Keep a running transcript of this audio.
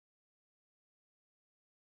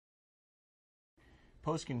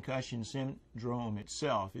Post-concussion syndrome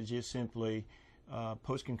itself is just simply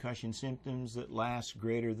post-concussion symptoms that last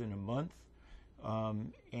greater than a month.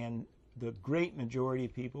 And the great majority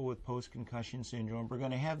of people with post-concussion syndrome are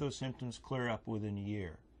going to have those symptoms clear up within a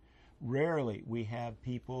year. Rarely we have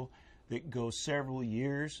people that go several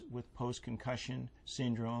years with post-concussion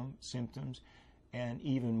syndrome symptoms, and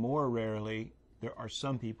even more rarely, there are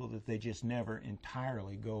some people that they just never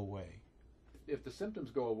entirely go away. If the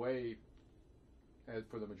symptoms go away,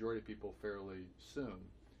 for the majority of people, fairly soon,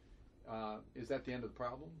 is that the end of the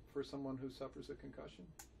problem for someone who suffers a concussion?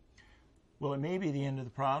 Well, it may be the end of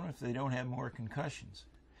the problem if they don't have more concussions.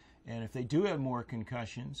 And if they do have more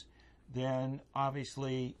concussions, then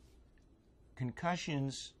obviously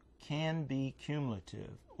concussions can be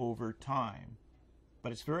cumulative over time.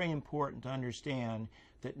 But it's very important to understand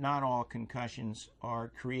that not all concussions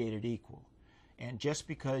are created equal. And just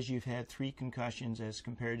because you've had 3 concussions as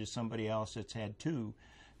compared to somebody else that's had 2,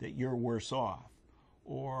 that you're worse off.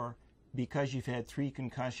 Or because you've had 3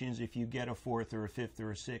 concussions, if you get a 4th or a 5th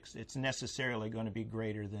or a 6th, it's necessarily going to be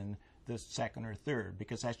greater than the 2nd or 3rd,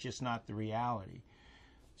 because that's just not the reality.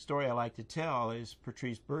 The story I like to tell is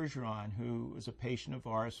Patrice Bergeron, who was a patient of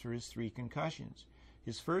ours for his 3 concussions.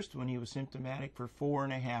 His first one, he was symptomatic for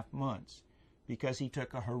 4.5 months because he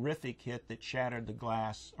took a horrific hit that shattered the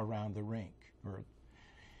glass around the rink.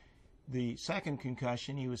 The second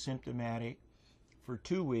concussion, he was symptomatic for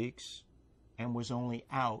 2 weeks and was only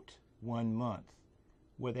out 1 month.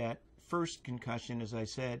 With that first concussion, as I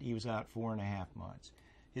said, he was out 4.5 months.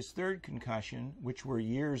 His third concussion, which were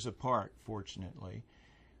years apart, fortunately,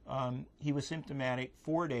 he was symptomatic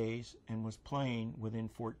 4 days and was playing within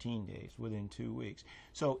 14 days, within 2 weeks.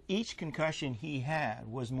 So each concussion he had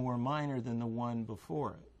was more minor than the one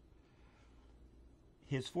before it.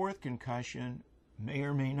 His fourth concussion may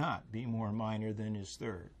or may not be more minor than his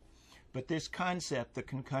third. But this concept that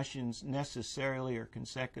concussions necessarily or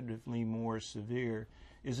consecutively more severe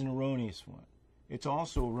is an erroneous one. It's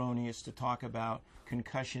also erroneous to talk about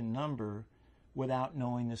concussion number without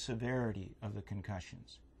knowing the severity of the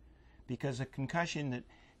concussions. Because a concussion that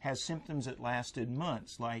has symptoms that lasted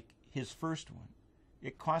months, like his first one,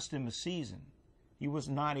 it cost him a season. He was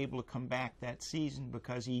not able to come back that season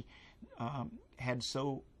because he had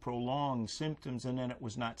so prolonged symptoms, and then it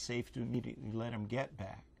was not safe to immediately let him get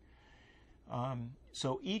back.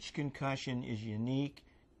 So each concussion is unique.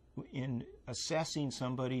 In assessing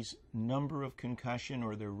somebody's number of concussion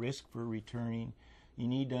or their risk for returning, you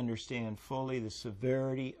need to understand fully the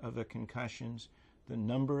severity of the concussions. The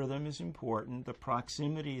number of them is important, the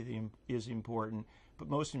proximity of them is important, but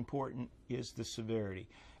most important is the severity.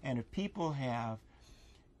 And if people have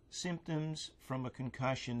symptoms from a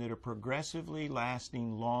concussion that are progressively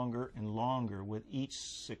lasting longer and longer with each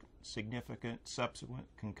significant subsequent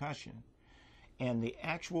concussion, and the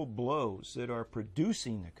actual blows that are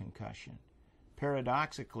producing the concussion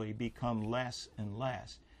paradoxically become less and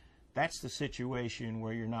less, that's the situation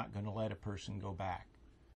where you're not going to let a person go back.